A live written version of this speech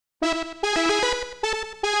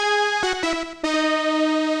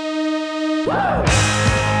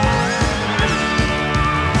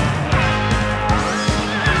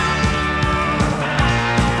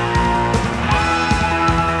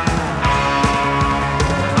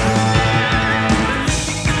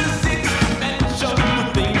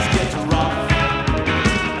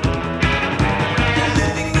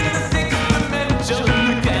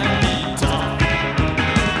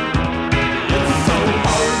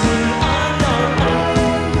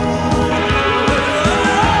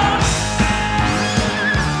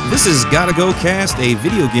This is Gotta Go Cast, a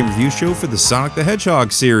video game review show for the Sonic the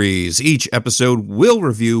Hedgehog series. Each episode will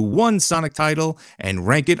review one Sonic title and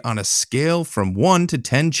rank it on a scale from 1 to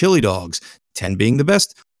 10 chili dogs, 10 being the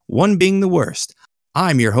best, 1 being the worst.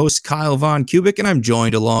 I'm your host, Kyle Von Kubik, and I'm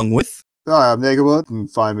joined along with... Hi, I'm Negabut. You can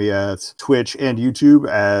find me at Twitch and YouTube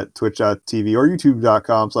at twitch.tv or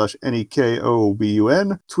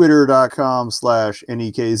youtube.com/NEKOBUN,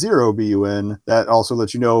 twitter.com/NEK0BUN. That also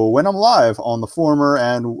lets you know when I'm live on the former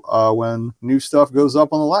and when new stuff goes up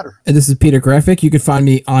on the latter. And this is Peter Graphic. You can find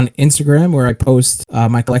me on Instagram where I post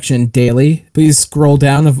my collection daily. Please scroll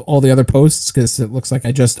down of all the other posts because it looks like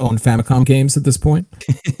I just own Famicom games at this point.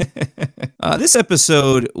 This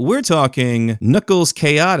episode, we're talking Knuckles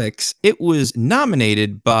Chaotix. It was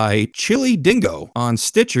nominated by Chili Dingo on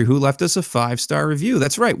Stitcher, who left us a 5-star review.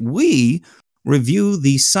 That's right, we review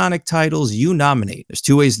the Sonic titles you nominate. There's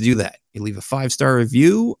 2 ways to do that. You leave a 5-star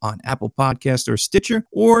review on Apple Podcast or Stitcher,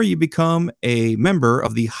 or you become a member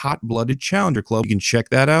of the Hot Blooded Challenger Club. You can check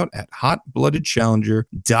that out at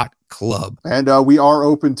hotbloodedchallenger.club. And we are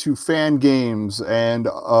open to fan games and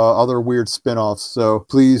other weird spin-offs, so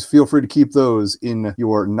please feel free to keep those in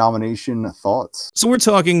your nomination thoughts. So we're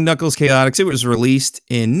talking Knuckles Chaotix. It was released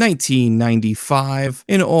in 1995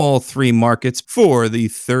 in all 3 markets for the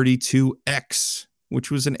 32X,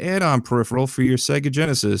 which was an add-on peripheral for your Sega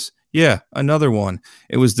Genesis. Yeah, another one.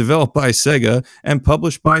 It was developed by Sega and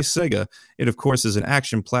published by Sega. It, of course, is an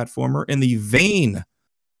action platformer in the vein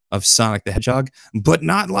of Sonic the Hedgehog, but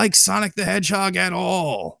not like Sonic the Hedgehog at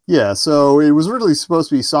all. Yeah, so it was really supposed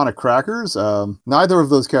to be Sonic Crackers. Neither of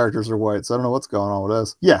those characters are white, so I don't know what's going on with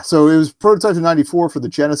this. Yeah, so it was prototyped in 94 for the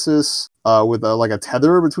Genesis, with like a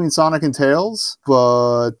tether between Sonic and Tails,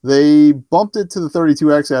 but they bumped it to the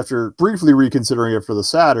 32X after briefly reconsidering it for the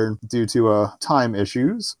Saturn due to time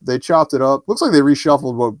issues. They chopped it up. Looks like they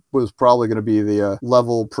reshuffled what was probably going to be the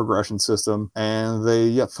level progression system, and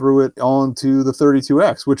they threw it onto the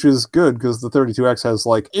 32X, which is good because the 32X has,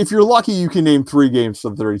 like, if you're lucky, you can name 3 games for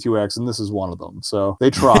the 32X, and this is one of them. So they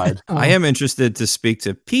tried. I am interested to speak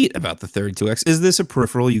to Pete about the 32X. Is this a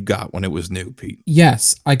peripheral you got when it was new, Pete?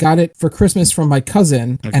 Yes, I got it for Christmas from my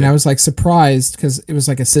cousin, and I was like surprised because it was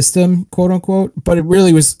like a system, quote unquote, but it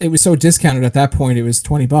was so discounted at that point. It was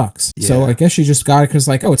 $20. Yeah. So I guess she just got it because,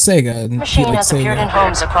 like, oh, it's Sega. And machine has Sega. Appeared in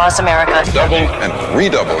homes across America. Double and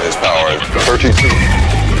redouble his power.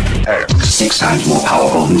 32X. 6 times more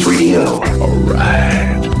powerful than 3DO.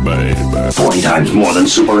 Alright, baby. 40 times more than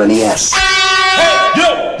Super NES. Hey,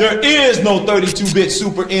 yo! There is no 32-bit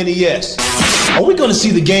Super NES. Are we gonna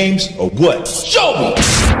see the games or what? Show me!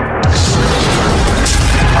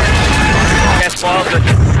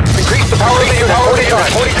 Increase the power of your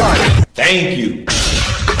 40 times. Thank you.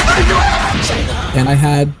 And I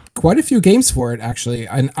had quite a few games for it, actually,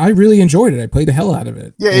 and I really enjoyed it. I played the hell out of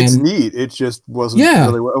it. Yeah, it's neat. It just wasn't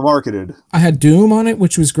really well marketed. I had Doom on it,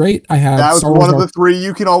 which was great. I had that was one of the 3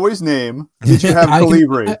 you can always name. Did you have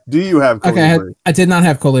Colibri? Do you have Colibri? Okay, I did not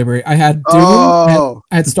have Colibri. I had Doom.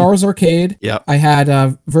 I had Star Wars Arcade. Yep. I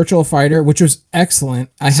had Virtual Fighter, which was excellent.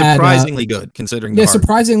 I had surprisingly good considering. Yeah,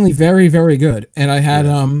 surprisingly very, very good. And I had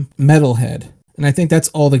Metalhead. And I think that's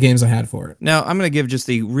all the games I had for it. Now, I'm going to give just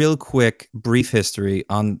a real quick, brief history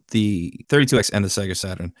on the 32X and the Sega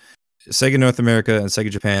Saturn. Sega North America and Sega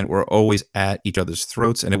Japan were always at each other's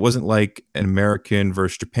throats, and it wasn't like an American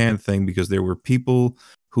versus Japan thing because there were people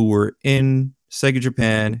who were in Sega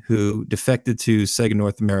Japan who defected to Sega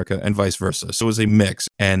North America and vice versa. So it was a mix,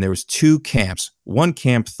 and there was 2 camps. One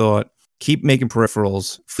camp thought, keep making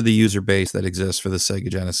peripherals for the user base that exists for the Sega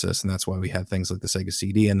Genesis, and that's why we had things like the Sega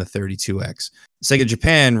CD and the 32X. Sega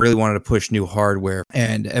Japan really wanted to push new hardware,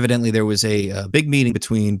 and evidently there was a big meeting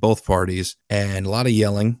between both parties and a lot of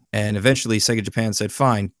yelling, and eventually Sega Japan said,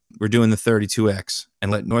 fine, we're doing the 32X,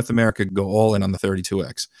 and let North America go all in on the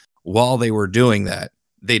 32X. While they were doing that,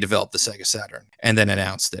 they developed the Sega Saturn and then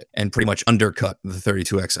announced it and pretty much undercut the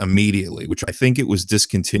 32X immediately, which I think it was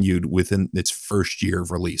discontinued within its first year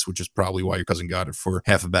of release, which is probably why your cousin got it for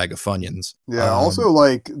half a bag of Funyuns. Yeah, also,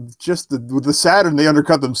 like, just with the Saturn, they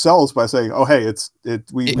undercut themselves by saying, oh, hey,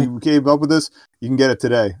 we came up with this, you can get it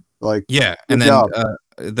today. Like, Yeah, and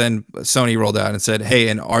then Sony rolled out and said, "Hey,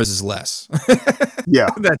 and ours is less." yeah.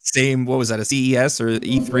 That same, what was that, a CES or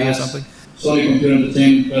E3 or something? Sony Computer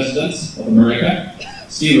Entertainment Presidents of America,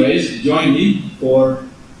 Steve Reyes, join me for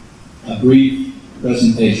a brief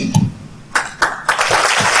presentation.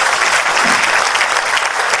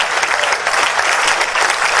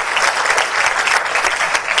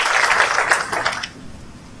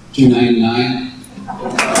 $299.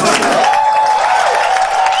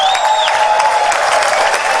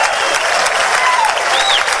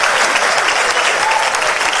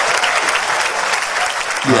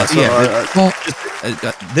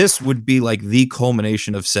 This would be like the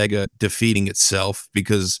culmination of Sega defeating itself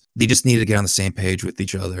because they just needed to get on the same page with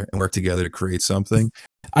each other and work together to create something.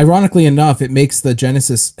 Ironically enough, it makes the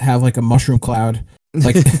Genesis have like a mushroom cloud.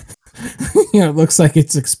 Like, it looks like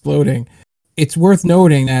it's exploding. It's worth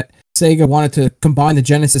noting that Sega wanted to combine the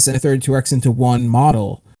Genesis and the 32X into one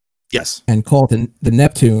model. Yes. And call it the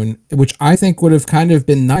Neptune, which I think would have kind of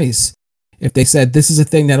been nice if they said, this is a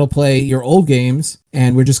thing that'll play your old games,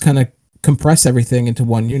 and we're just kind of compress everything into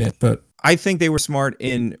one unit. But I think they were smart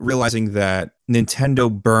in realizing that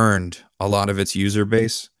Nintendo burned a lot of its user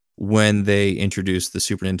base when they introduced the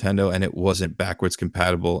Super Nintendo, and it wasn't backwards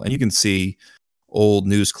compatible. And you can see old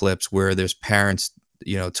news clips where there's parents,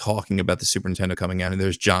 talking about the Super Nintendo coming out, and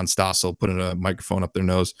there's John Stossel putting a microphone up their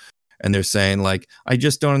nose, and they're saying, like, I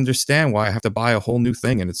just don't understand why I have to buy a whole new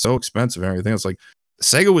thing, and it's so expensive and everything. It's like,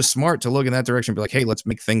 Sega was smart to look in that direction and be like, hey, let's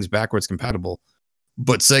make things backwards compatible.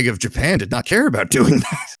 But Sega of Japan did not care about doing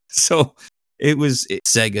that. So it was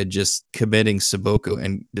Sega just committing Saboku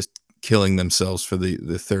and just killing themselves for the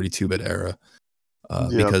 32-bit era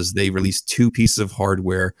because they released two pieces of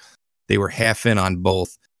hardware. They were half in on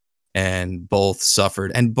both, and both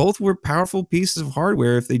suffered. And both were powerful pieces of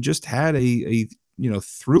hardware if they just had a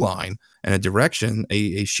through line and a direction,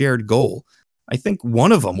 a shared goal. I think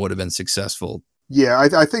one of them would have been successful. Yeah,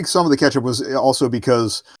 I think some of the catch-up was also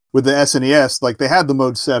because with the SNES, like, they had the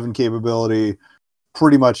Mode 7 capability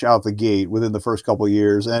pretty much out the gate within the first couple of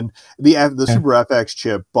years, and the Super FX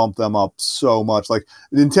chip bumped them up so much. Like,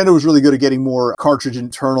 Nintendo was really good at getting more cartridge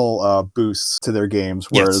internal boosts to their games,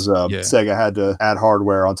 whereas Sega had to add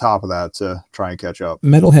hardware on top of that to try and catch up.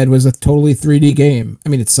 Metalhead was a totally 3D game. I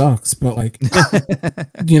mean, it sucks, but like,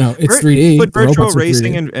 it's 3D. But Virtua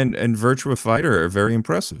Racing and Virtua Fighter are very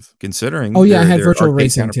impressive, considering. Oh yeah, I had Virtua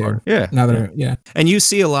Racing too. Yeah, now that and you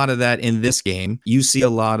see a lot of that in this game. You see a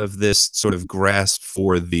lot of this sort of grasp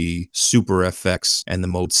for the Super FX and the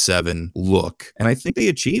Mode 7 look, and I think they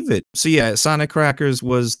achieve it. So yeah, Sonic Crackers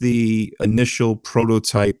was the initial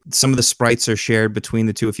prototype. Some of the sprites are shared between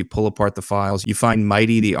the two. If you pull apart the files, you find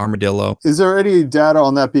Mighty the armadillo. Is there any data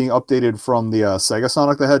on that being updated from the Sega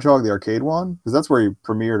Sonic the Hedgehog, the arcade one? Because that's where he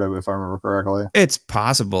premiered, if I remember correctly. It's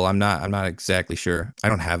possible. I'm not exactly sure. I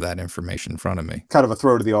don't have that information in front of me. Kind of a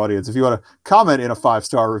throw to the audience. If you want to comment in a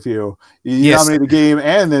 5-star review, you nominate the game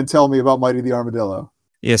and then tell me about Mighty the Armadillo.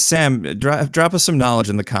 Yeah, Sam, drop us some knowledge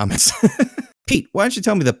in the comments. Pete, why don't you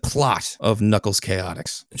tell me the plot of Knuckles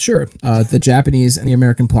Chaotix? Sure. The Japanese and the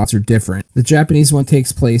American plots are different. The Japanese one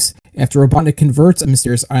takes place after Robotnik converts a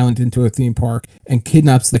mysterious island into a theme park and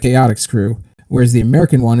kidnaps the Chaotix crew. Whereas the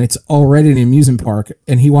American one, it's already an amusement park,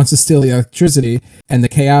 and he wants to steal the electricity, and the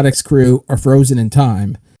Chaotix crew are frozen in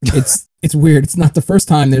time. It's weird. It's not the first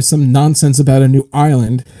time there's some nonsense about a new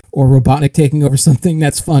island or Robotnik taking over something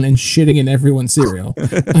that's fun and shitting in everyone's cereal.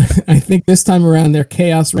 I think this time around, their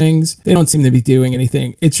chaos rings, they don't seem to be doing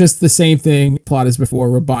anything. It's just the same thing. Plot as before.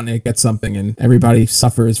 Robotnik gets something and everybody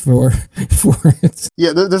suffers for it.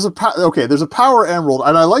 Yeah, there's a Power Emerald,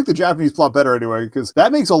 and I like the Japanese plot better anyway, because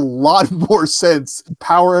that makes a lot more sense.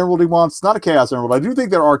 Power Emerald he wants, not a Chaos Emerald. I do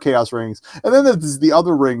think there are Chaos Rings. And then there's the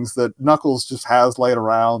other rings that Knuckles just has laying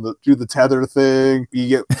around that do the tether thing. You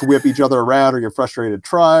get to whip each other around or get frustrated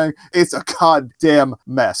trying. It's a goddamn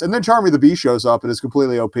mess. And then Charmy the Bee shows up and is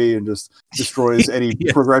completely OP and just destroys any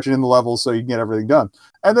progression in the levels so you can get everything done.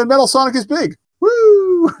 And then Metal Sonic is big.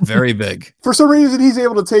 Woo! Very big. For some reason, he's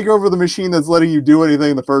able to take over the machine that's letting you do anything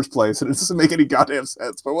in the first place, and it doesn't make any goddamn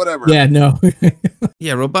sense, but whatever. Yeah, no.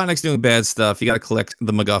 Yeah, Robotnik's doing bad stuff. You got to collect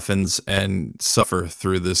the MacGuffins and suffer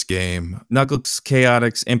through this game. Knuckles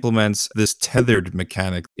Chaotix implements this tethered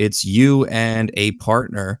mechanic. It's you and a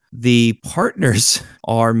partner. The partners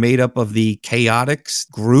are made up of the Chaotix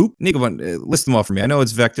group. Nico, list them off for me. I know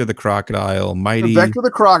it's Vector the Crocodile, Mighty... Vector the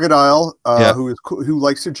Crocodile, who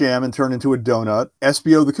likes to jam and turn into a donut.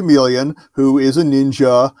 SBO the Chameleon, who is a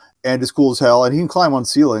ninja and is cool as hell, and he can climb on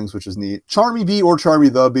ceilings, which is neat. Charmy Bee, or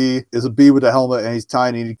Charmy the Bee, is a bee with a helmet, and he's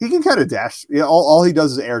tiny. He can kind of dash. Yeah, all he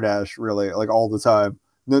does is air dash, really, like all the time.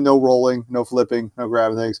 no rolling, no flipping, no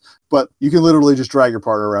grabbing things. But you can literally just drag your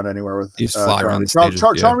partner around anywhere with You just fly around the Charmy.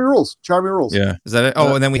 stages, Charmy rules. Charmy rules. Yeah. Is that it?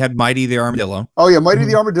 Oh, and then we had Mighty the Armadillo. Oh yeah, Mighty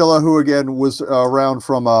the Armadillo, who again was around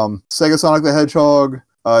from Sega Sonic the Hedgehog.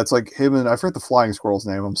 It's like him and I forget the flying squirrel's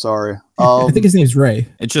name. I'm sorry. I think his name's Ray.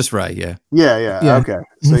 It's just Ray, yeah. Yeah. Okay.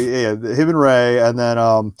 So yeah, him and Ray, and then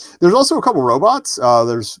there's also a couple robots.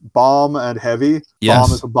 There's Bomb and Heavy. Yes.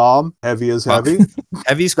 Bomb is a bomb. Heavy is heavy.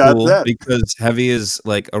 Heavy's cool because Heavy is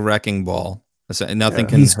like a wrecking ball. So nothing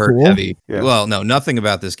can hurt cool. Heavy. Yeah. Well, no, nothing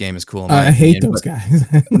about this game is cool. I hate those guys.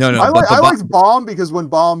 No. I like Bomb because when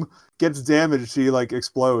Bomb gets damaged, he like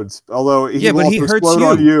explodes. Although he will also hurts explode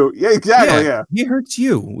on you. Yeah, exactly. Yeah. He hurts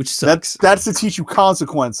you, which sucks. That's to teach you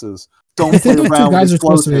consequences. Don't I think play the around two guys with are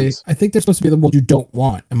supposed to be. explosives. I think they're supposed to be the ones you don't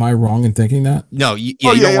want. Am I wrong in thinking that? No, you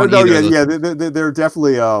don't want either of those. They're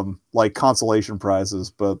definitely like consolation prizes,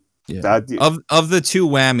 but Of the two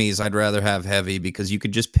whammies, I'd rather have Heavy because you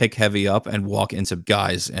could just pick Heavy up and walk into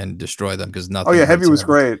guys and destroy them because nothing. Oh yeah, Heavy was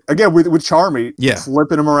great. Again with Charmy,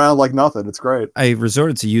 flipping him around like nothing. It's great. I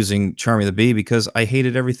resorted to using Charmy the Bee because I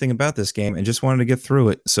hated everything about this game and just wanted to get through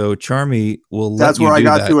it. So Charmy will. That's where I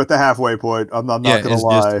got to at the halfway point. I'm not gonna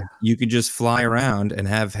lie. You could just fly around and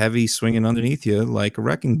have Heavy swinging underneath you like a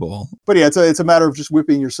wrecking ball. But yeah, it's a matter of just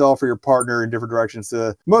whipping yourself or your partner in different directions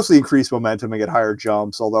to mostly increase momentum and get higher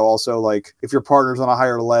jumps. Although also like if your partner's on a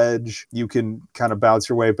higher ledge, you can kind of bounce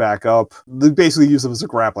your way back up. They basically use them as a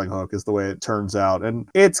grappling hook is the way it turns out. And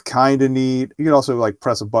it's kind of neat. You can also like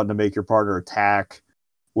press a button to make your partner attack,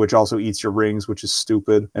 which also eats your rings, which is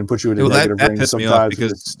stupid, and puts you in a negative ring sometimes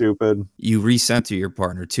because it's stupid. You recenter your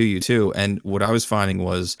partner to you too. And what I was finding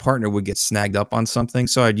was partner would get snagged up on something.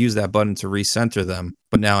 So I'd use that button to recenter them.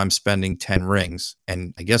 But now I'm spending 10 rings.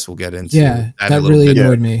 And I guess we'll get into that a little really bit.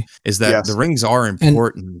 annoyed me. Is that the rings are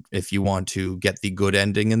important if you want to get the good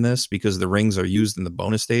ending in this because the rings are used in the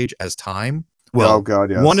bonus stage as time. Well, oh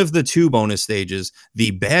God, yes. One of the two bonus stages,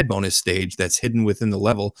 the bad bonus stage that's hidden within the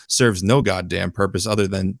level, serves no goddamn purpose other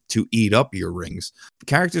than to eat up your rings. The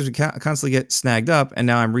characters would constantly get snagged up, and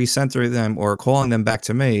now I'm recentering them or calling them back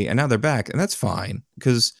to me, and now they're back, and that's fine,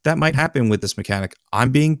 because that might happen with this mechanic.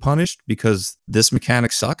 I'm being punished because this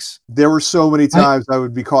mechanic sucks. There were so many times I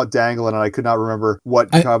would be caught dangling, and I could not remember what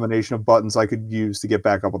combination of buttons I could use to get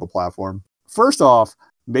back up on the platform. First off,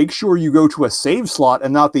 make sure you go to a save slot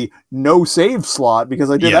and not the no save slot,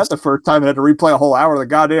 because I did that the first time and had to replay a whole hour of the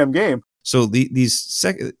goddamn game. So these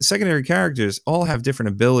secondary characters all have different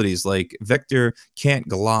abilities. Like Vector can't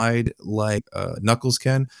glide like Knuckles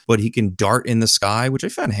can, but he can dart in the sky, which I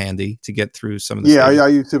found handy to get through some of the stages. I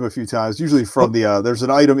used him a few times, usually from there's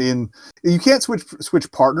an item in. You can't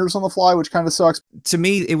switch partners on the fly, which kind of sucks. To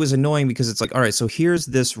me, it was annoying because it's like, all right, so here's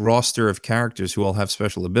this roster of characters who all have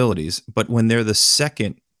special abilities, but when they're the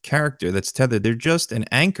second character that's tethered, they're just an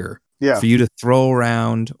anchor. For you to throw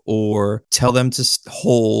around or tell them to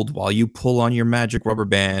hold while you pull on your magic rubber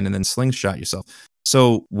band and then slingshot yourself.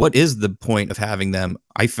 So what is the point of having them?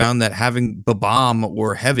 I found that having Bomb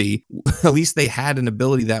or Heavy, at least they had an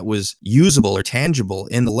ability that was usable or tangible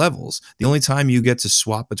in the levels. The only time you get to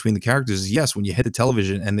swap between the characters is, yes, when you hit the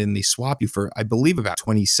television and then they swap you for, I believe, about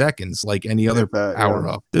 20 seconds, like any other power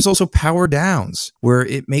up. There's also power downs where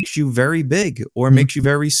it makes you very big or makes you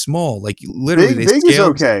very small. Like literally, big is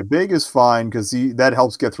okay. Big is fine because that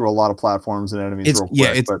helps get through a lot of platforms and enemies real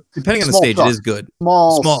quick. Yeah, but depending on the stage, it is good.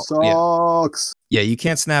 Small sucks. Yeah, you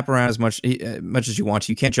can't snap around as much as you want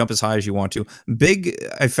to. You can't jump as high as you want to. Big,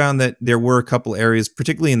 I found that there were a couple areas,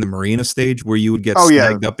 particularly in the marina stage, where you would get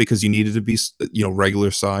snagged up because you needed to be,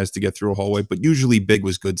 regular size to get through a hallway. But usually, Big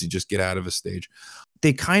was good to just get out of a stage.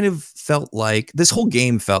 They kind of felt like this whole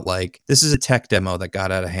game felt like this is a tech demo that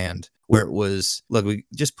got out of hand. Where it was, look, we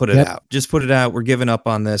just put it out. Just put it out. We're giving up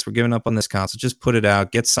on this. We're giving up on this console. Just put it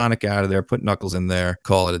out. Get Sonic out of there. Put Knuckles in there.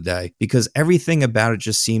 Call it a day. Because everything about it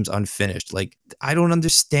just seems unfinished. Like, I don't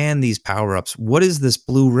understand these power-ups. What is this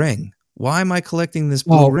blue ring? Why am I collecting this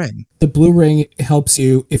blue ring? The blue ring helps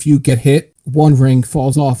you if you get hit. One ring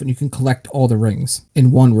falls off and you can collect all the rings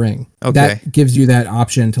in one ring. Okay. That gives you that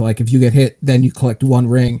option to, like, if you get hit, then you collect one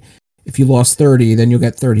ring. If you lost 30, then you'll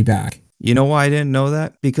get 30 back. You know why I didn't know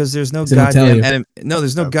that? Because there's no goddamn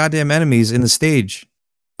there's no goddamn enemies in the stage.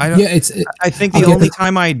 I think the only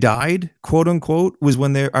time I died, quote unquote, was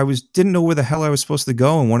when didn't know where the hell I was supposed to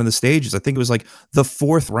go in one of the stages. I think it was like the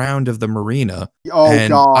 4th round of the marina.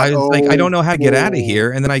 God! I was like, I don't know how to get out of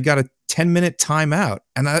here, and then I got a 10-minute timeout,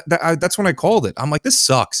 and that's when I called it. I'm like, this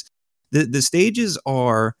sucks. The stages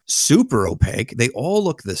are super opaque. They all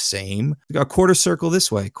look the same. A quarter circle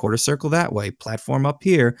this way, quarter circle that way, platform up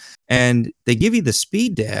here. And they give you the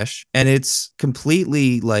speed dash, and it's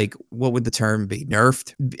completely like, what would the term be?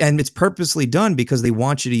 Nerfed. And it's purposely done because they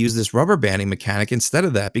want you to use this rubber banding mechanic instead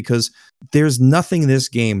of that, because there's nothing this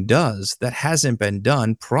game does that hasn't been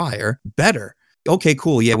done prior better. Okay,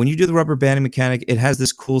 cool. Yeah, when you do the rubber banding mechanic, it has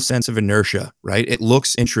this cool sense of inertia, right? It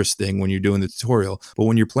looks interesting when you're doing the tutorial, but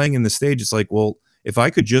when you're playing in the stage, it's like, well, if I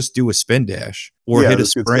could just do a spin dash or hit a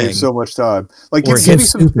this could save spring, so much time. Like, or give me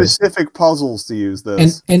some stupid. specific puzzles to use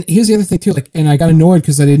this. And here's the other thing too, like, and I got annoyed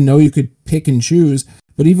because I didn't know you could pick and choose.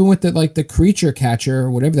 But even with the creature catcher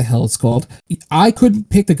or whatever the hell it's called, I couldn't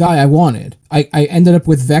pick the guy I wanted. I ended up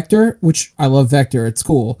with Vector, which I love Vector. It's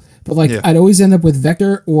cool. But I'd always end up with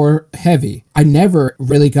Vector or Heavy. I never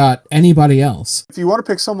really got anybody else. If you want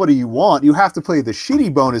to pick somebody you want, you have to play the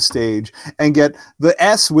shitty bonus stage and get the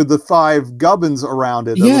S with the 5 gubbins around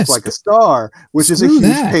it that looks like a star, which is a huge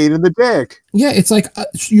pain in the dick. Yeah, it's like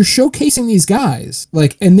you're showcasing these guys,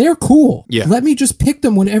 and they're cool. Yeah. Let me just pick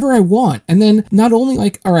them whenever I want. And then not only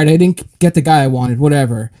all right, I didn't get the guy I wanted,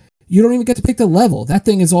 whatever. You don't even get to pick the level. That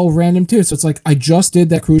thing is all random too. So it's like, I just did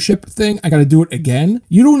that cruise ship thing. I got to do it again.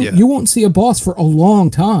 You won't see a boss for a long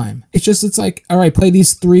time. It's like, all right, play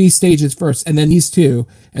these 3 stages first, and then these 2,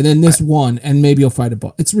 and then this one, and maybe you'll fight a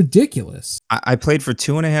boss. It's ridiculous. I played for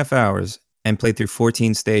 2.5 hours and played through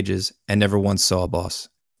 14 stages and never once saw a boss,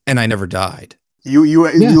 and I never died. You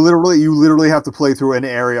literally have to play through an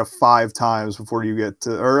area 5 times before you get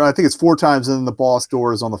to, or I think it's 4 times, and then the boss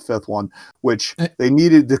door is on the 5th one, which they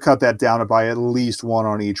needed to cut that down by at least 1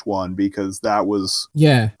 on each one, because that was,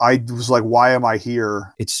 I was like, why am I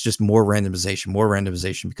here? It's just more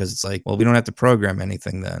randomization, because it's like, well, we don't have to program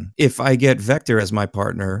anything then. If I get Vector as my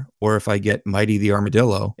partner, or if I get Mighty the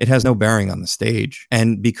Armadillo, it has no bearing on the stage.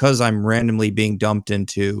 And because I'm randomly being dumped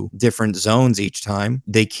into different zones each time,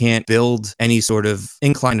 they can't build any sort of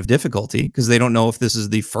incline of difficulty, because they don't know if this is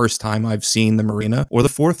the first time I've seen the marina or the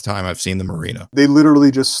 4th time I've seen the marina. They literally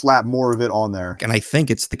just slap more of it on there. And I think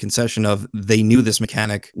it's the concession of, they knew this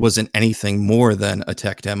mechanic wasn't anything more than a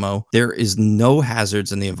tech demo. There is no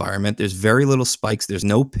hazards in the environment. There's very little spikes. There's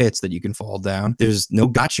no pits that you can fall down. There's no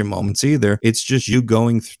gotcha moments either. It's just you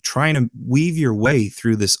going trying to weave your way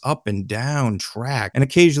through this up and down track. And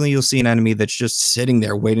occasionally you'll see an enemy that's just sitting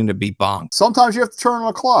there waiting to be bonked. Sometimes you have to turn on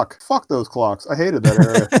a clock. Fuck those clocks. I hated that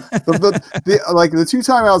area. the 2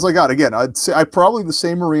 timeouts I got, again, I'd say I probably the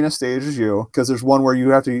same arena stage as you, because there's one where you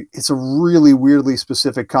have to, it's a really weirdly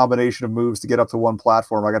specific combination of moves to get up to one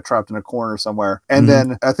platform. I got trapped in a corner somewhere. And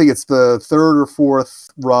then I think it's the 3rd or 4th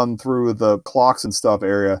run through the clocks and stuff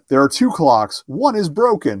area. There are 2 clocks. One is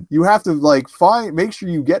broken. You have to make sure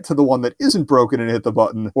you get to the one that isn't broken and hit the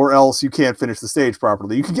button, or else you can't finish the stage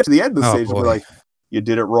properly. You can get to the end of the stage and be like, you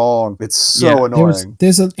did it wrong. It's so annoying.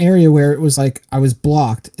 There's an area where it was like I was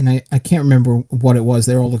blocked, and I can't remember what it was.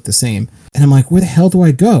 They all looked the same. And I'm like, where the hell do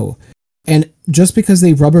I go? And just because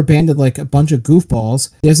they rubber banded like a bunch of goofballs,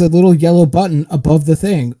 there's a little yellow button above the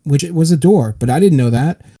thing, which it was a door. But I didn't know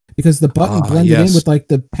that, because the button blended in with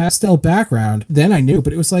the pastel background. Then I knew,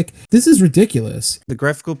 but it was like, this is ridiculous. The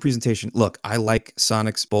graphical presentation, look, I like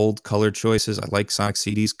Sonic's bold color choices. I like Sonic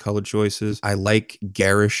CD's color choices. I like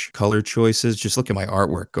garish color choices. Just look at my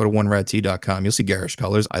artwork. Go to oneradT.com. You'll see garish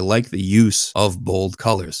colors. I like the use of bold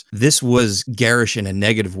colors. This was garish in a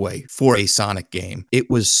negative way for a Sonic game. It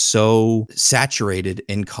was so saturated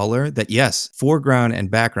in color that, yes, foreground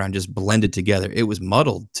and background just blended together. It was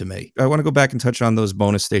muddled to me. I want to go back and touch on those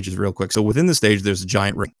bonus stages real quick. So within the stage, there's a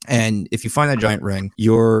giant ring. And if you find that giant ring,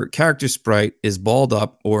 your character sprite is balled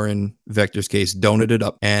up, or in Vector's case, donated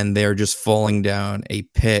up, and they're just falling down a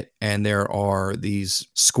pit. And there are these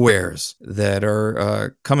squares that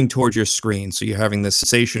are coming towards your screen. So you're having the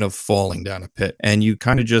sensation of falling down a pit. And you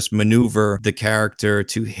kind of just maneuver the character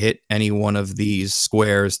to hit any one of these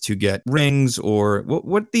squares to get rings, or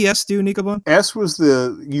what did the S do, Nikobun? S was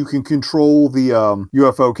you can control the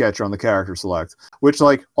UFO catcher on the character select, which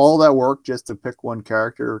all that work just to pick one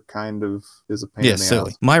character kind of is a pain in the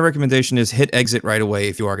ass. My recommendation is hit exit right away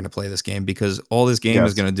if you are going to play this game, because all this game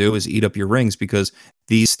is going to do is eat up your rings, because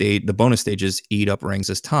the bonus stages eat up rings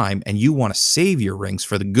as time, and you want to save your rings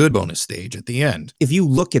for the good bonus stage at the end. If you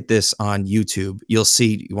look at this on YouTube, you'll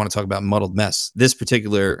see, you want to talk about muddled mess. This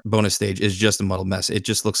particular bonus stage is just a muddled mess. It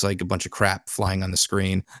just looks like a bunch of crap flying on the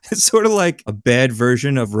screen. It's sort of like a bad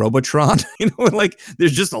version of Robotron.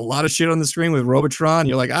 There's just a lot of shit on the screen with Robotron.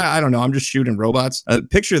 You're like, I don't know, I'm just shooting robots.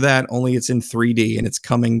 Picture that, only it's in 3D and it's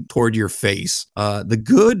coming toward your face. The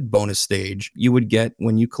good bonus bonus stage, you would get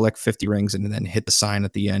when you collect 50 rings and then hit the sign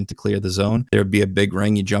at the end to clear the zone. There would be a big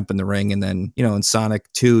ring. You jump in the ring, and then, in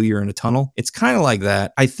Sonic 2, you're in a tunnel. It's kind of like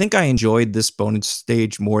that. I think I enjoyed this bonus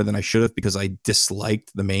stage more than I should have because I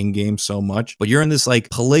disliked the main game so much. But you're in this like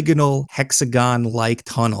polygonal hexagon-like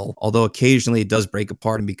tunnel, although occasionally it does break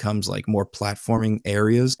apart and becomes like more platforming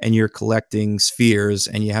areas, and you're collecting spheres,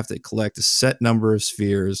 and you have to collect a set number of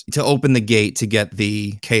spheres to open the gate to get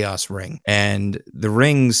the Chaos Ring. And the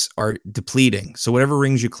rings are depleting. So whatever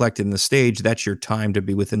rings you collected in the stage, that's your time to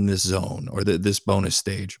be within this zone or this bonus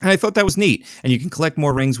stage. And I thought that was neat. And you can collect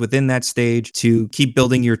more rings within that stage to keep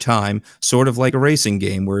building your time, sort of like a racing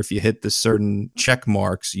game where if you hit the certain check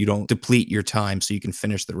marks, you don't deplete your time so you can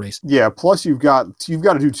finish the race. Yeah, plus you've got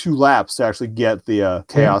to do 2 laps to actually get the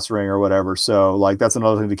Chaos Ring or whatever. So like that's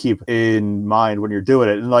another thing to keep in mind when you're doing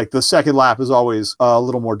it. And like the second lap is always a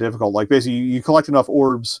little more difficult. Like basically you collect enough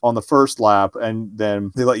orbs on the first lap, and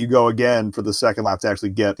then they let you go again for the second lap to actually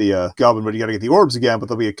get the gubbin, but you got to get the orbs again. But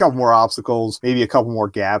there'll be a couple more obstacles, maybe a couple more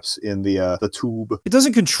gaps in the tube. It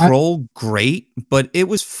doesn't control great, but it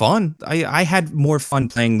was fun. I had more fun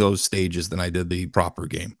playing those stages than I did the proper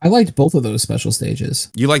game. I liked both of those special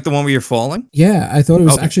stages. You like the one where you're falling? Yeah, I thought it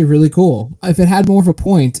was actually really cool. If it had more of a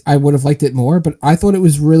point, I would have liked it more, but I thought it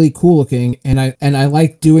was really cool looking, and I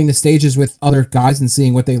liked doing the stages with other guys and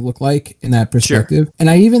seeing what they look like in that perspective. Sure. And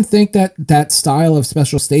I even think that style of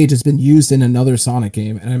special stage has been used in another Sonic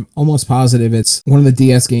game, and I'm almost positive it's one of the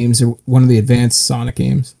DS games or one of the advanced Sonic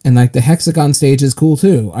games. And like the hexagon stage is cool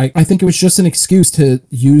too. I think it was just an excuse to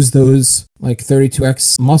use those like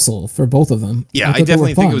 32X muscle for both of them. Yeah, I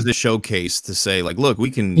definitely think it was a showcase to say, like, look, we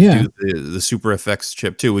can do the Super FX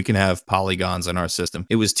chip too. We can have polygons in our system.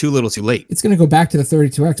 It was too little too late. It's going to go back to the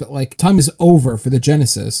 32X, but like time is over for the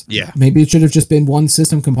Genesis. Yeah. Maybe it should have just been one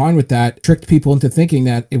system combined with that, tricked people into thinking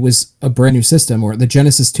that it was a brand new system, or the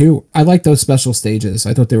Genesis 2. I like those special stages.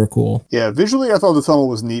 I thought they were cool. Yeah, visually I thought the tunnel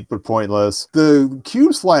was neat but pointless. The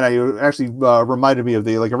cubes flying actually reminded me of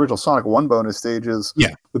the like original Sonic 1 bonus stages.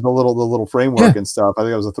 Yeah. With the little framework and stuff. I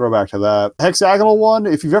think it was a throwback to that. The hexagonal one,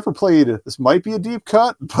 if you've ever played, this might be a deep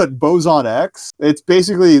cut, but Boson X, it's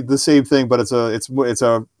basically the same thing, but it's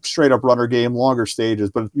a straight up runner game, longer stages,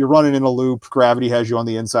 but you're running in a loop. Gravity has you on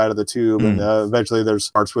the inside of the tube, and eventually there's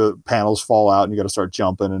parts where panels fall out and you got to start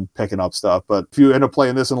jumping and picking up stuff. But if you end up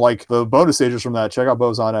playing this and like the bonus stages from that, check out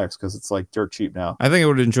Boson X because it's like dirt cheap now. I think I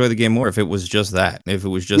would enjoy the game more if it was just that. If it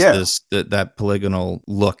was just that polygonal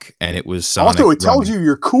look and it was Sonic. Also, it tells you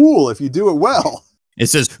you're cool if you do it well. It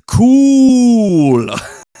says cool.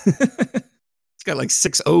 It's got like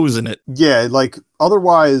 6 O's in it. Yeah, like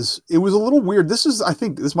otherwise it was a little weird. I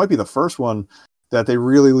think this might be the first one that they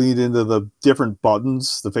really leaned into the different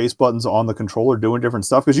buttons, the face buttons on the controller doing different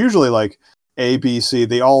stuff. Because usually like A, B, C,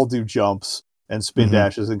 they all do jumps and spin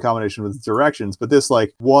dashes in combination with directions. But this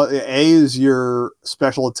like A is your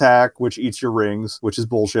special attack, which eats your rings, which is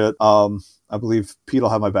bullshit. I believe Pete will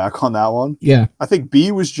have my back on that one. Yeah. I think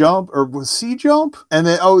B was jump, or was C jump? And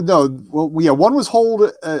then, one was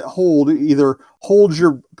hold, either hold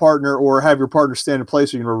your partner or have your partner stand in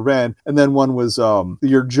place so you can rubber band. And then one was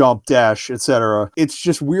your jump, dash, etc. It's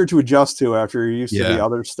just weird to adjust to after you're used to the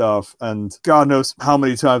other stuff. And God knows how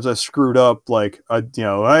many times I screwed up, like, I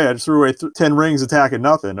just threw away 10 rings attacking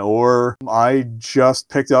nothing. Or I just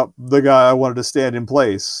picked up the guy I wanted to stand in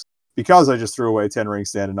place. Because I just threw away 10 rings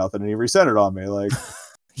standing nothing and he reset it on me. Like,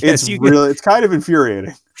 it's kind of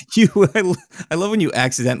infuriating. I love when you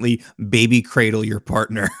accidentally baby cradle your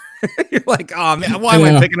partner. You're like, oh man, why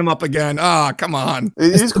am I picking him up again? Oh, come on.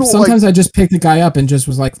 It is cool. Sometimes I just pick the guy up and just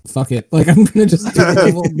was like, fuck it. Like, I'm going to just do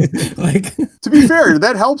it. Like, to be fair,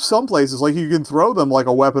 that helps some places. Like, you can throw them like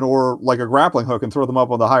a weapon or like a grappling hook and throw them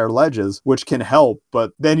up on the higher ledges, which can help.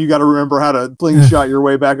 But then you got to remember how to slingshot your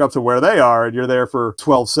way back up to where they are. And you're there for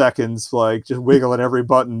 12 seconds, like just wiggling every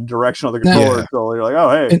button direction of the controller until you're like,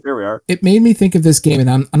 oh, hey, here we are. It made me think of this game, and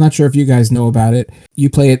I'm not sure if you guys know about it.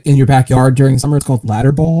 You play it in your backyard during summer. It's called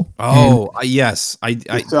Ladder Ball. Oh, yes.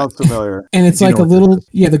 It sounds familiar. And it's like a little,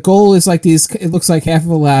 the goal is like these, it looks like half of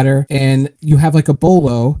a ladder, and you have like a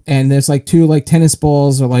bolo, and there's like 2 like tennis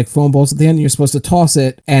balls or like foam balls at the end, and you're supposed to toss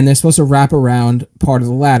it, and they're supposed to wrap around part of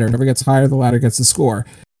the ladder. Whoever gets higher, the ladder gets the score.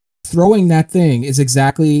 Throwing that thing is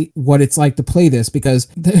exactly what it's like to play this, because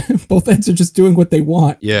both ends are just doing what they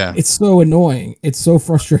want. Yeah. It's so annoying. It's so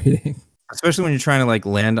frustrating. Especially when you're trying to like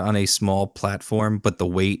land on a small platform, but the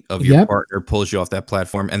weight of your Yep. partner pulls you off that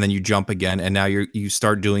platform, and then you jump again, and now you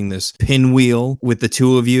start doing this pinwheel with the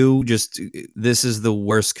two of you. Just this is the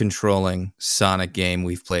worst controlling Sonic game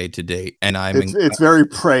we've played to date, and It's very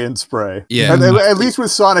pray and spray. Yeah. At least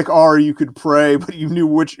with Sonic R, you could pray, but you knew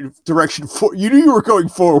which direction you knew you were going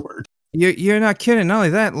forward. You're not kidding. Not only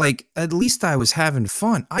that, like at least I was having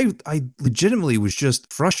fun. I legitimately was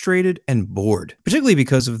just frustrated and bored, particularly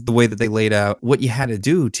because of the way that they laid out what you had to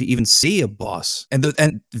do to even see a boss.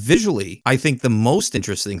 And visually, I think the most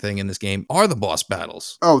interesting thing in this game are the boss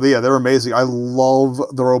battles. Oh yeah, they're amazing. I love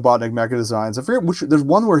the Robotnik mecha designs. I forget which. There's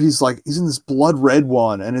one where he's in this blood red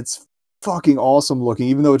one, and it's fucking awesome looking,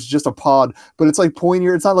 even though it's just a pod, but it's like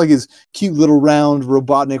pointier. It's not like his cute little round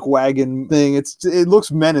Robotnik wagon thing. It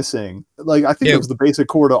looks menacing. Like I think it was the basic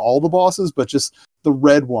core to all the bosses, but just the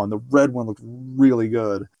red one looked really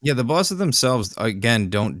good. Yeah, the bosses themselves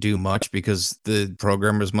again don't do much because the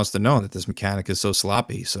programmers must have known that this mechanic is so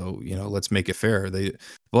sloppy. So let's make it fair. The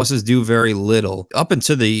bosses do very little up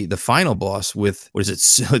until the final boss with what is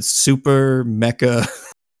it? It's Super Mecha.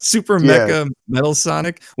 Super Mecha Metal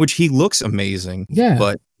Sonic, which he looks amazing,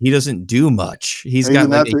 but he doesn't do much.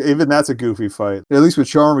 Even that's a goofy fight. At least with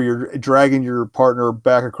Charmer, you're dragging your partner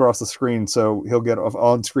back across the screen, so he'll get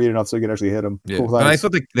on screen enough so you can actually hit him. Yeah. Cool, but I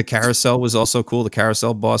thought the carousel was also cool. The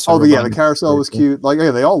carousel boss. The carousel was cute. Like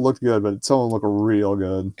they all looked good, but some of them look real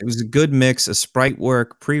good. It was a good mix of sprite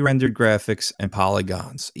work, pre-rendered graphics, and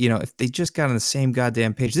polygons. If they just got on the same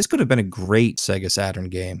goddamn page, this could have been a great Sega Saturn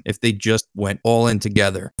game if they just went all in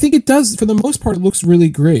together. I think it does. For the most part, it looks really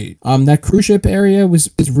great. That cruise ship area is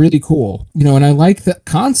really cool. And I like the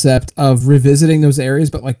concept of revisiting those areas,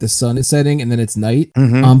 but like the sun is setting and then it's night.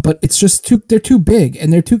 Mm-hmm. But it's just they're too big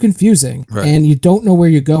and they're too confusing, right. And you don't know where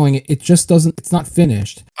you're going. It just doesn't. It's not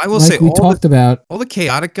finished. I will say we talked about all the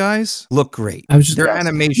chaotic guys look great. Their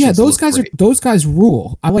animations. Yeah, those guys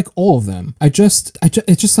rule. I like all of them. It's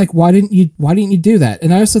just like why didn't you do that?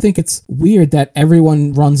 And I also think it's weird that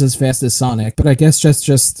everyone runs as fast as Sonic, but I guess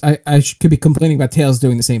I could be complaining about Tails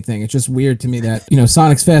doing the same thing. It's just weird to me that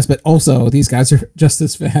Sonic's fast, but also these guys are just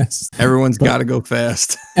as fast. Everyone's got to go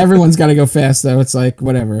fast. Everyone's got to go fast, though. It's like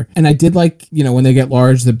whatever. And I did like when they get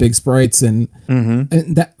large, the big sprites, and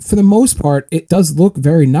that for the most part, it does look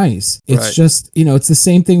very nice. It's just it's the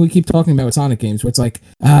same thing we keep talking about with Sonic games, where it's like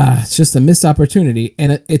it's just a missed opportunity,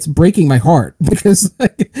 and it's breaking my heart because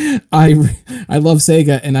I love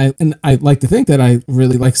Sega, and I like to think that I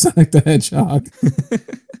really like Sonic the Hedgehog.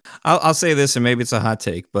 I'll say this, and maybe it's a hot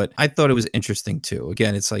take, but I thought it was interesting too.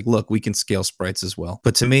 Again, it's like, look, we can scale sprites as well.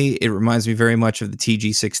 But to me, it reminds me very much of the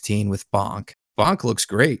TG16 with Bonk. Bonk looks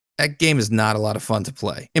great. That game is not a lot of fun to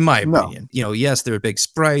play, in my opinion. Yes, there are big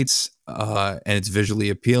sprites, and it's visually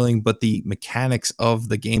appealing, but the mechanics of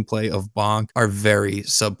the gameplay of Bonk are very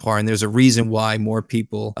subpar, and there's a reason why more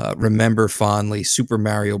people remember fondly Super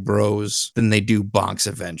Mario Bros. Than they do Bonk's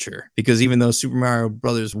Adventure. Because even though Super Mario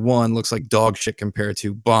Bros. 1 looks like dog shit compared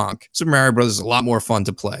to Bonk, Super Mario Bros. Is a lot more fun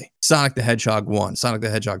to play. Sonic the Hedgehog 1, Sonic the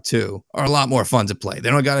Hedgehog 2 are a lot more fun to play.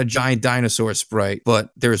 They don't got a giant dinosaur sprite,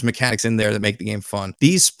 but there's mechanics in there that make the game fun.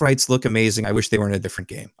 These sprites look amazing. I wish they were in a different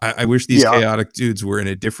game. I wish these chaotic dudes were in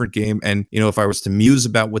a different game. And, if I was to muse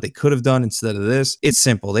about what they could have done instead of this, it's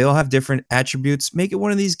simple. They all have different attributes. Make it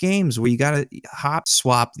one of these games where you got to hop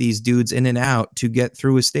swap these dudes in and out to get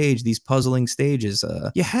through a stage, these puzzling stages.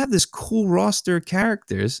 You have this cool roster of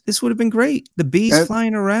characters. This would have been great. The bees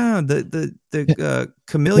flying around, the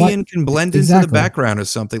chameleon can blend into the background or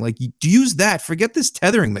something. Like, use that. Forget this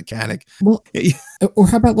tethering mechanic. Well, or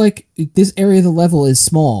how about like this area of the level is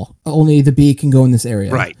small. Only the bee can go in this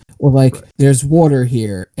area. Right. Or like there's water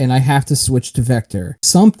here and I have to switch to vector.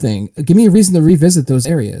 Something. Give me a reason to revisit those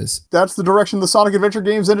areas. That's the direction the Sonic Adventure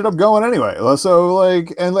games ended up going anyway. So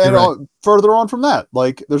like, and further on from that,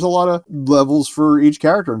 like there's a lot of levels for each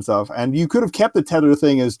character and stuff. And you could have kept the tether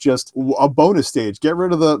thing as just a bonus stage. Get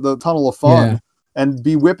rid of the tunnel of fun. Yeah. And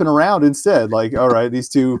be whipping around instead. Like, all right, these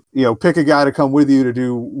two, pick a guy to come with you to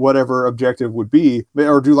do whatever objective would be,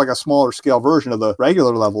 or do like a smaller scale version of the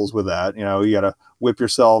regular levels with that. You got to whip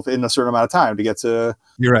yourself in a certain amount of time to get to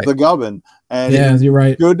the gubbin. And you're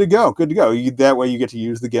right. Good to go. That way you get to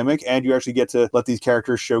use the gimmick and you actually get to let these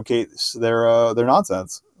characters showcase their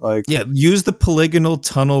nonsense. Like, use the polygonal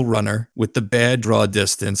tunnel runner with the bad draw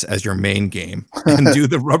distance as your main game and do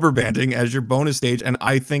the rubber banding as your bonus stage. And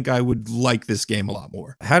I think I would like this game a lot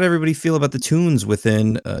more. How did everybody feel about the tunes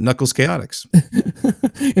within Knuckles Chaotix?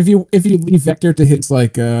 If you leave Vector to his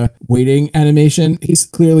like waiting animation, he's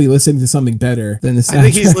clearly listening to something better than in the soundtrack. I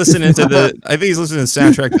think he's listening to the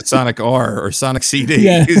soundtrack to Sonic R or Sonic CD.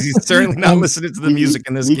 Yeah. Because he's certainly not listening to the music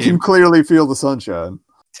in this He game. can clearly feel the sunshine.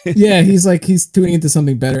 Yeah, he's tuning into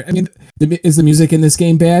something better. I mean, is the music in this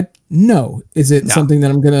game bad? No. Is it something that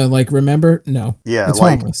I'm gonna like remember? No. Yeah, it's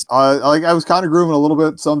like harmless. I was kind of grooving a little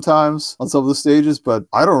bit sometimes on some of the stages, but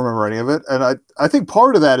I don't remember any of it. And I think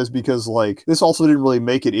part of that is because like this also didn't really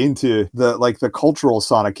make it into the cultural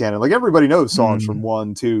Sonic canon. Like everybody knows songs from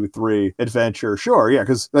 1, 2, 3, Adventure. Sure, yeah,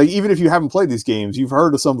 because like even if you haven't played these games, you've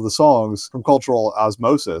heard of some of the songs from cultural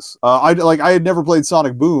osmosis. I had never played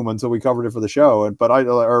Sonic Boom until we covered it for the show,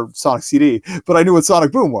 or Sonic CD, but I knew what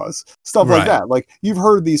Sonic Boom was. Stuff like that. Like you've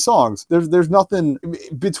heard these songs. There's nothing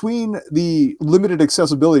between the limited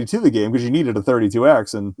accessibility to the game because you needed a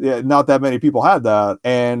 32X and not that many people had that,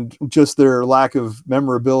 and just their lack of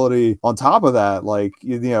memorability on top of that. Like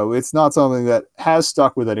it's not something that has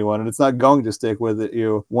stuck with anyone, and it's not going to stick with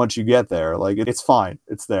you once you get there. Like it's fine,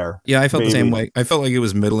 it's there. Yeah, I felt the same way. I felt like it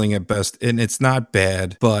was middling at best, and it's not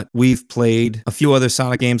bad, but we've played a few other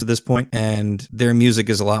Sonic games at this point, and their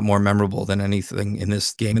music is a lot more memorable than anything in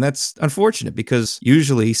this game, and that's unfortunate because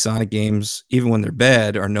usually Sonic games, even when they're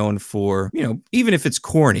bad, are known for, even if it's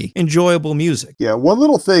corny, enjoyable music. Yeah, one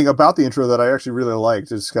little thing about the intro that I actually really liked,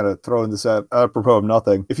 just kind of throwing this out apropos of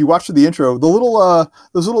nothing. If you watch the intro, those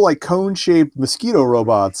little like cone-shaped mosquito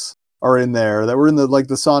robots are in there that were in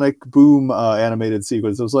the Sonic Boom animated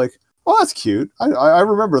sequence. It was like, oh, that's cute. I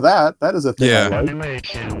remember that. That is a thing I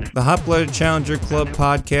like. The Hot Blooded Challenger Club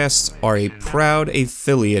podcasts are a proud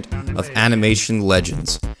affiliate of Animation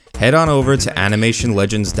Legends. Head on over to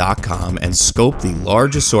animationlegends.com and scope the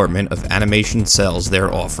large assortment of animation cells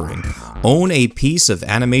they're offering. Own a piece of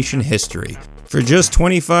animation history. For just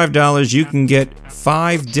 $25, you can get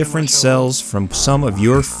 5 different cells from some of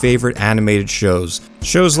your favorite animated shows.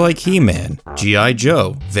 Shows like He-Man, G.I.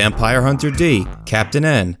 Joe, Vampire Hunter D, Captain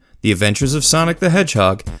N, The Adventures of Sonic the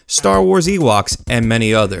Hedgehog, Star Wars Ewoks, and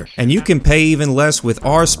many other. And you can pay even less with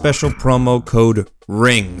our special promo code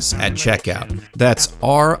RINGS at checkout. That's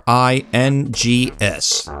RINGS.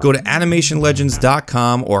 Go to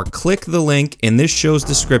animationlegends.com or click the link in this show's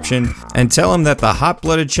description and tell them that the Hot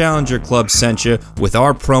Blooded Challenger Club sent you with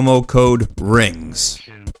our promo code RINGS.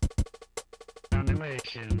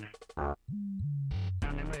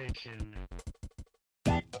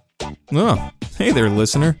 Oh, hey there,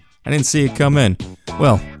 listener. I didn't see it come in.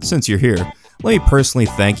 Well, since you're here, let me personally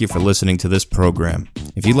thank you for listening to this program.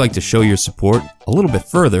 If you'd like to show your support a little bit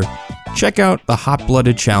further, check out the Hot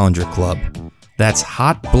Blooded Challenger Club. That's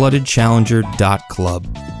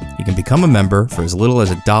hotbloodedchallenger.club. You can become a member for as little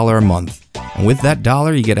as $1 a month. And with that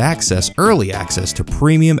 $1, you get early access to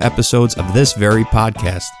premium episodes of this very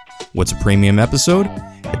podcast. What's a premium episode?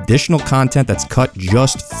 Additional content that's cut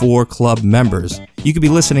just for club members. You could be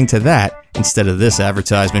listening to that instead of this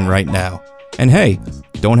advertisement right now. And hey,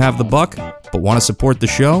 don't have the buck, but want to support the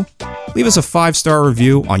show? Leave us a 5-star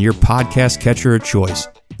review on your podcast catcher of choice.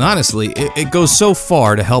 Honestly, it goes so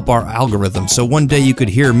far to help our algorithm, so one day you could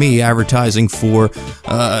hear me advertising for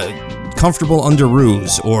comfortable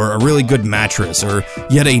underoos or a really good mattress or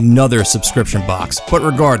yet another subscription box. But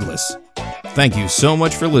regardless, thank you so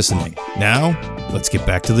much for listening. Now, let's get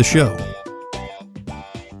back to the show.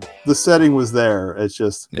 The setting was there. It's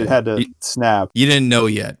just, it had to snap. You didn't know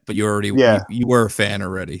yet, but you already, you were a fan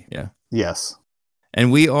already. Yeah. Yes.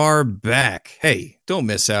 And we are back. Hey, don't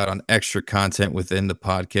miss out on extra content within the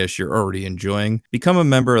podcast you're already enjoying. Become a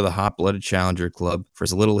member of the Hot Blooded Challenger Club for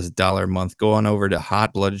as little as $1 a month. Go on over to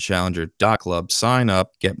hotbloodedchallenger.club, sign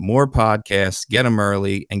up, get more podcasts, get them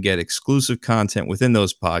early, and get exclusive content within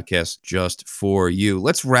those podcasts just for you.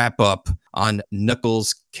 Let's wrap up on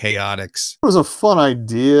Knuckles Chaotix. It was a fun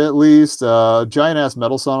idea, at least. Giant-ass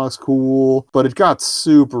Metal Sonic's cool, but it got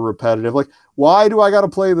super repetitive. Like, why do I got to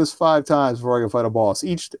play this 5 times before I can fight a boss?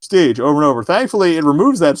 Each stage, over and over. Thankfully, it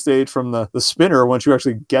removes that stage from the spinner once you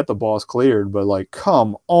actually get the boss cleared. But, like,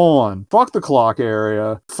 come on. Fuck the clock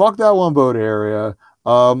area. Fuck that one boat area.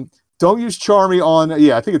 Don't use Charmy on,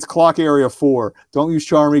 I think it's clock area 4. Don't use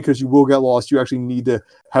Charmy because you will get lost. You actually need to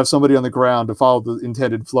have somebody on the ground to follow the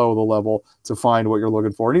intended flow of the level to find what you're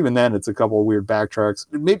looking for. And even then, it's a couple of weird backtracks.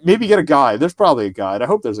 Maybe get a guide. There's probably a guide. I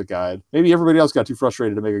hope there's a guide. Maybe everybody else got too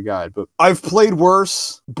frustrated to make a guide. But I've played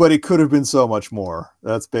worse, but it could have been so much more.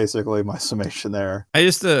 That's basically my summation there. I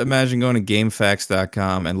just imagine going to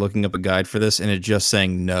GameFAQs.com and looking up a guide for this and it just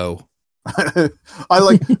saying no. I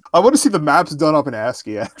want to see the maps done up in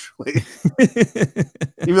ASCII, actually.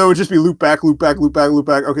 Even though it would just be loop back, loop back, loop back, loop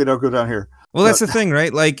back. Okay, no, go down here. Well, that's the thing,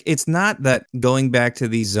 right? Like, it's not that going back to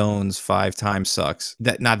these zones 5 times sucks.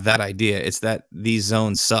 Not that idea. It's that these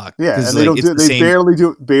zones suck. Yeah, and like, they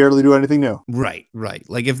barely do anything new. Right.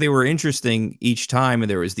 Like, if they were interesting each time and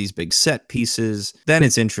there was these big set pieces, then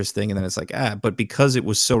it's interesting, and then it's like, but because it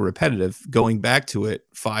was so repetitive, going back to it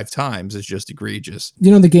 5 times is just egregious.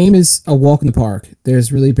 The game is a walk in the park.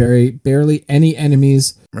 There's really barely any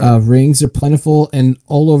enemies. Right. Rings are plentiful and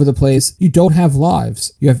all over the place. You don't have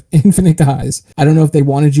lives. You have infinite guys. I don't know if they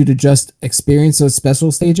wanted you to just experience those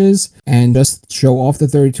special stages and just show off the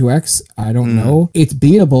 32X. I don't know. It's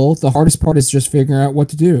beatable. The hardest part is just figuring out what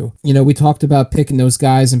to do. We talked about picking those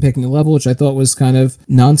guys and picking the level, which I thought was kind of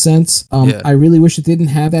nonsense. I really wish it didn't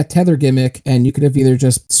have that tether gimmick, and you could have either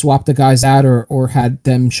just swapped the guys out or had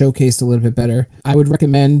them showcased a little bit better. I would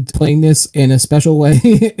recommend playing this in a special way,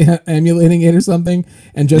 emulating it or something,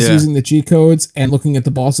 and just using the cheat codes and looking at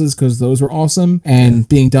the bosses, because those were awesome, and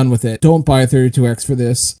being done with it. Don't buy a 32X for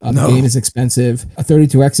this. The game is expensive. A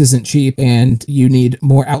 32X isn't cheap, and you need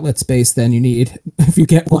more outlet space than you need if you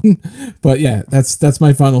get one. But yeah, that's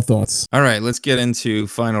my final thoughts. All right, let's get into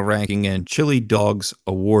final ranking and chili dogs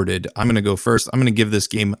awarded. I'm going to go first. I'm going to give this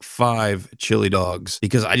game 5 chili dogs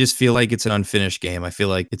because I just feel like it's an unfinished game. I feel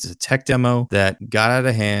like it's a tech demo that got out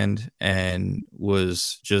of hand and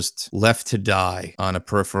was just left to die on a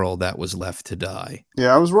peripheral that was left to die.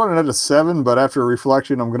 Yeah, I was running at a 7, but after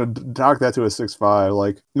reflection, I'm going to dock that to a 6.5.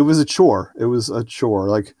 Like, it was a chore.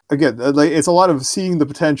 Like, again, like, it's a lot of seeing the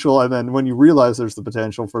potential, and then when you realize there's the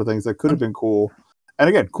potential for things that could have been cool. And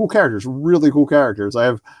again, cool characters, really cool characters.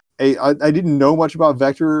 I didn't know much about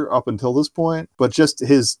Vector up until this point, but just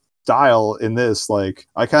his style in this, like,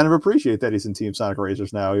 I kind of appreciate that he's in Team Sonic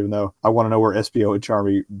Racers now, even though I want to know where SPO and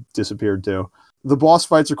Charmy disappeared to. The boss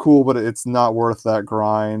fights are cool, but it's not worth that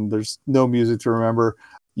grind. There's no music to remember.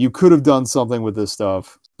 You could have done something with this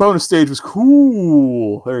stuff. Bonus stage was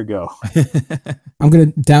cool. There you go. I'm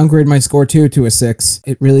going to downgrade my score too to a 6.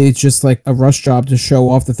 It really is just like a rush job to show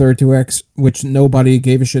off the 32X, which nobody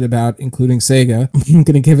gave a shit about, including Sega. I'm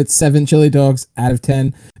going to give it 7 chili dogs out of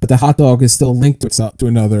 10, but the hot dog is still linked to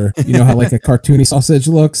another. You know how like a cartoony sausage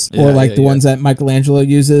looks? Or like the ones that Michelangelo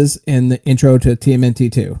uses in the intro to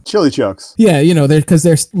TMNT 2. Chili chucks. Yeah, because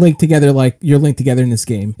they're linked together like you're linked together in this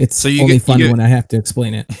game. It's only fun when I have to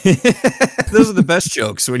explain it. Those are the best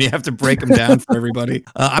jokes when you have to break them down for everybody.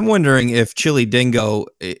 I'm wondering if Chili Dingo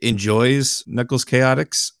enjoys Knuckles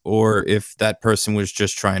Chaotix or if that person was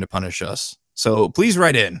just trying to punish us. So please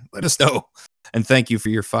write in. Let us know. And thank you for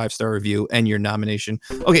your 5-star review and your nomination.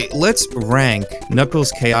 Okay, let's rank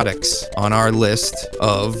Knuckles Chaotix on our list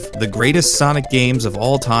of the greatest Sonic games of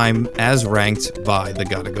all time as ranked by the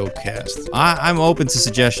Gotta Go cast. I'm open to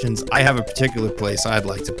suggestions. I have a particular place I'd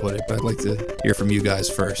like to put it, but I'd like to hear from you guys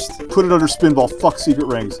first. Put it under Spinball. Fuck Secret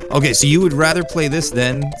Rings. Okay, so you would rather play this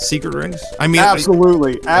than Secret Rings? I mean,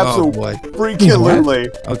 absolutely. Oh boy.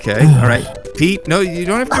 Freaking Okay, all right. Pete, no, you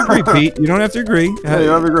don't have to agree, Pete. You don't have to agree. Yeah, you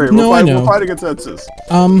don't have to agree. We'll fight a consensus.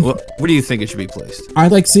 Where do you think it should be placed? I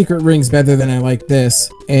like Secret Rings better than I like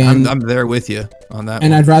this. And I'm there with you on that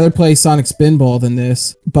And one. I'd rather play Sonic Spinball than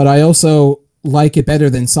this, but I also like it better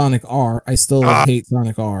than Sonic R. I still hate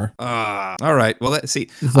Sonic R. All right. Well, let's see.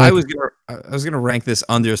 I was gonna rank this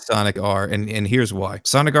under Sonic R, and here's why.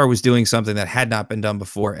 Sonic R was doing something that had not been done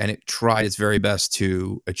before, and it tried its very best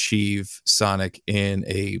to achieve Sonic in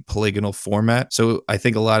a polygonal format. So I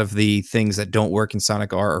think a lot of the things that don't work in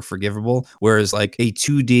Sonic R are forgivable, whereas like a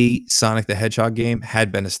 2D Sonic the Hedgehog game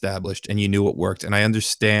had been established, and you knew it worked. And I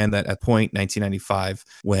understand that at point 1995,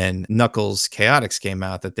 when Knuckles Chaotix came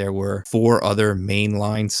out, that there were 4 other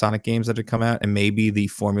mainline Sonic games that had come out, and maybe the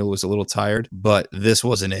formula was a little tired, but this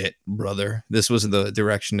wasn't it, brother. This wasn't the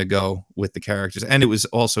direction to go with the characters, and it was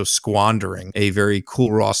also squandering a very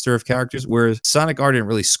cool roster of characters, whereas Sonic R didn't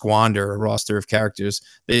really squander a roster of characters.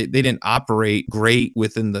 They didn't operate great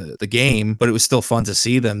within the game, but it was still fun to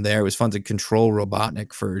see them there. It was fun to control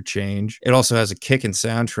Robotnik for a change. It also has a kickin'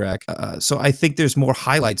 soundtrack, so I think there's more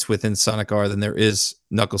highlights within Sonic R than there is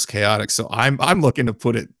Knuckles Chaotix. So I'm looking to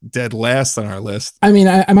put it dead last on our list. I mean,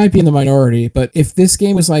 I might be in the minority, but if this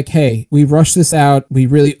game was like, hey, we rushed this out, we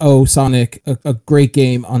really owe Sonic a great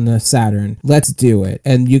game on the Saturn, let's do it,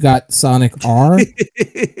 and you got Sonic R,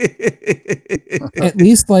 at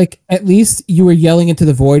least you were yelling into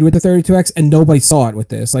the void with the 32X, and nobody saw it with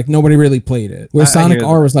this. Like, nobody really played it. Where Sonic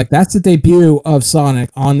R was like, that's the debut of Sonic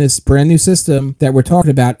on this brand new system that we're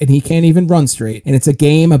talking about, and he can't even run straight, and it's a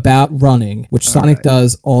game about running, which Sonic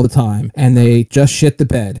does all the time, and they just shit the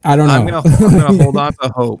bed. I don't know. I'm gonna hold on to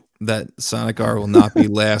hope that Sonic R will not be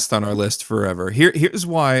last on our list forever. Here's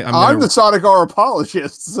why I'm the Sonic R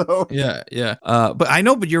apologist, so yeah. But I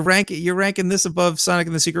know, but you're ranking this above Sonic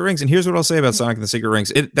and the Secret Rings. And here's what I'll say about Sonic and the Secret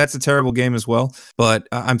Rings. That's a terrible game as well. But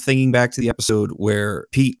I'm thinking back to the episode where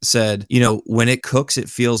Pete said, when it cooks, it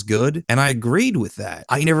feels good. And I agreed with that.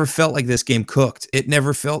 I never felt like this game cooked. It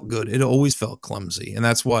never felt good. It always felt clumsy. And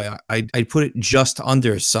that's why I put it just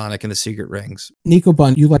under Sonic and the Secret Rings. Nico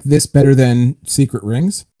Bun, you like this better than Secret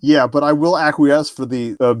Rings? yeah, but I will acquiesce for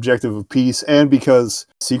the objective of peace, and because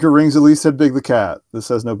Secret Rings at least had Big the Cat. This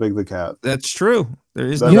has no Big the Cat. That's true. There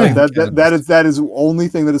is that is the only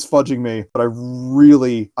thing that is fudging me. But I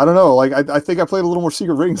don't know. Like I think I played a little more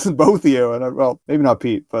Secret Rings than both of you, and maybe not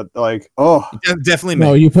Pete, but definitely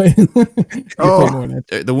no, you play. Oh,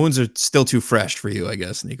 the wounds are still too fresh for you, I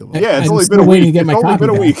guess, Nico. yeah, it's I'm only still been a waiting week. to get my It's only copy been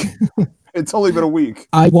a back. week. It's only been a week.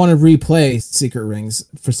 I want to replay Secret Rings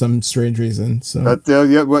for some strange reason. So don't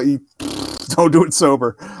do it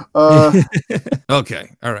sober. Okay,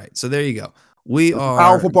 all right. So there you go. We are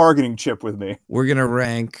powerful bargaining chip with me. We're gonna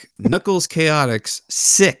rank Knuckles Chaotix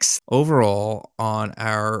 6th overall on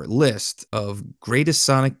our list of greatest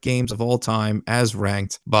Sonic games of all time, as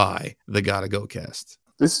ranked by the Gotta Go Cast.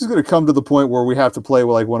 This is going to come to the point where we have to play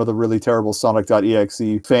with like one of the really terrible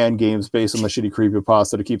Sonic.exe fan games based on the shitty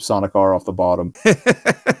creepypasta to keep Sonic R off the bottom.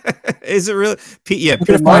 Is it really? Pete, yeah,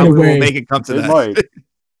 Pete will make it come to that. Might.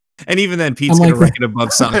 And even then, Pete's going to rank it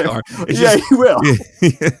above Sonic R. He will.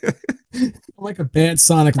 I'm like a bad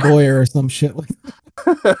Sonic lawyer or some shit like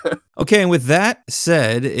that. Okay, and with that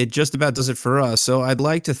said, it just about does it for us. So I'd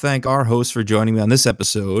like to thank our host for joining me on this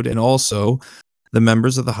episode, and also the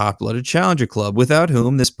members of the Hot Blooded Challenger Club, without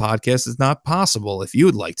whom this podcast is not possible. If you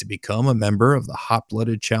would like to become a member of the Hot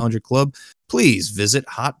Blooded Challenger Club, please visit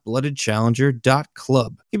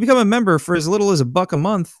hotbloodedchallenger.club. You can become a member for as little as $1 a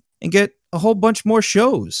month and get a whole bunch more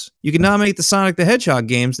shows. You can nominate the Sonic the Hedgehog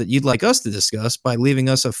games that you'd like us to discuss by leaving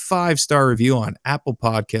us a 5-star review on Apple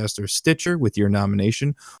Podcast or Stitcher with your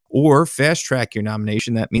nomination, or fast track your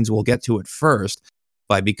nomination. That means we'll get to it first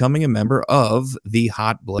by becoming a member of the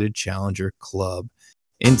Hot Blooded Challenger Club.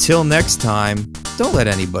 Until next time, don't let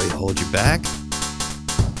anybody hold you back.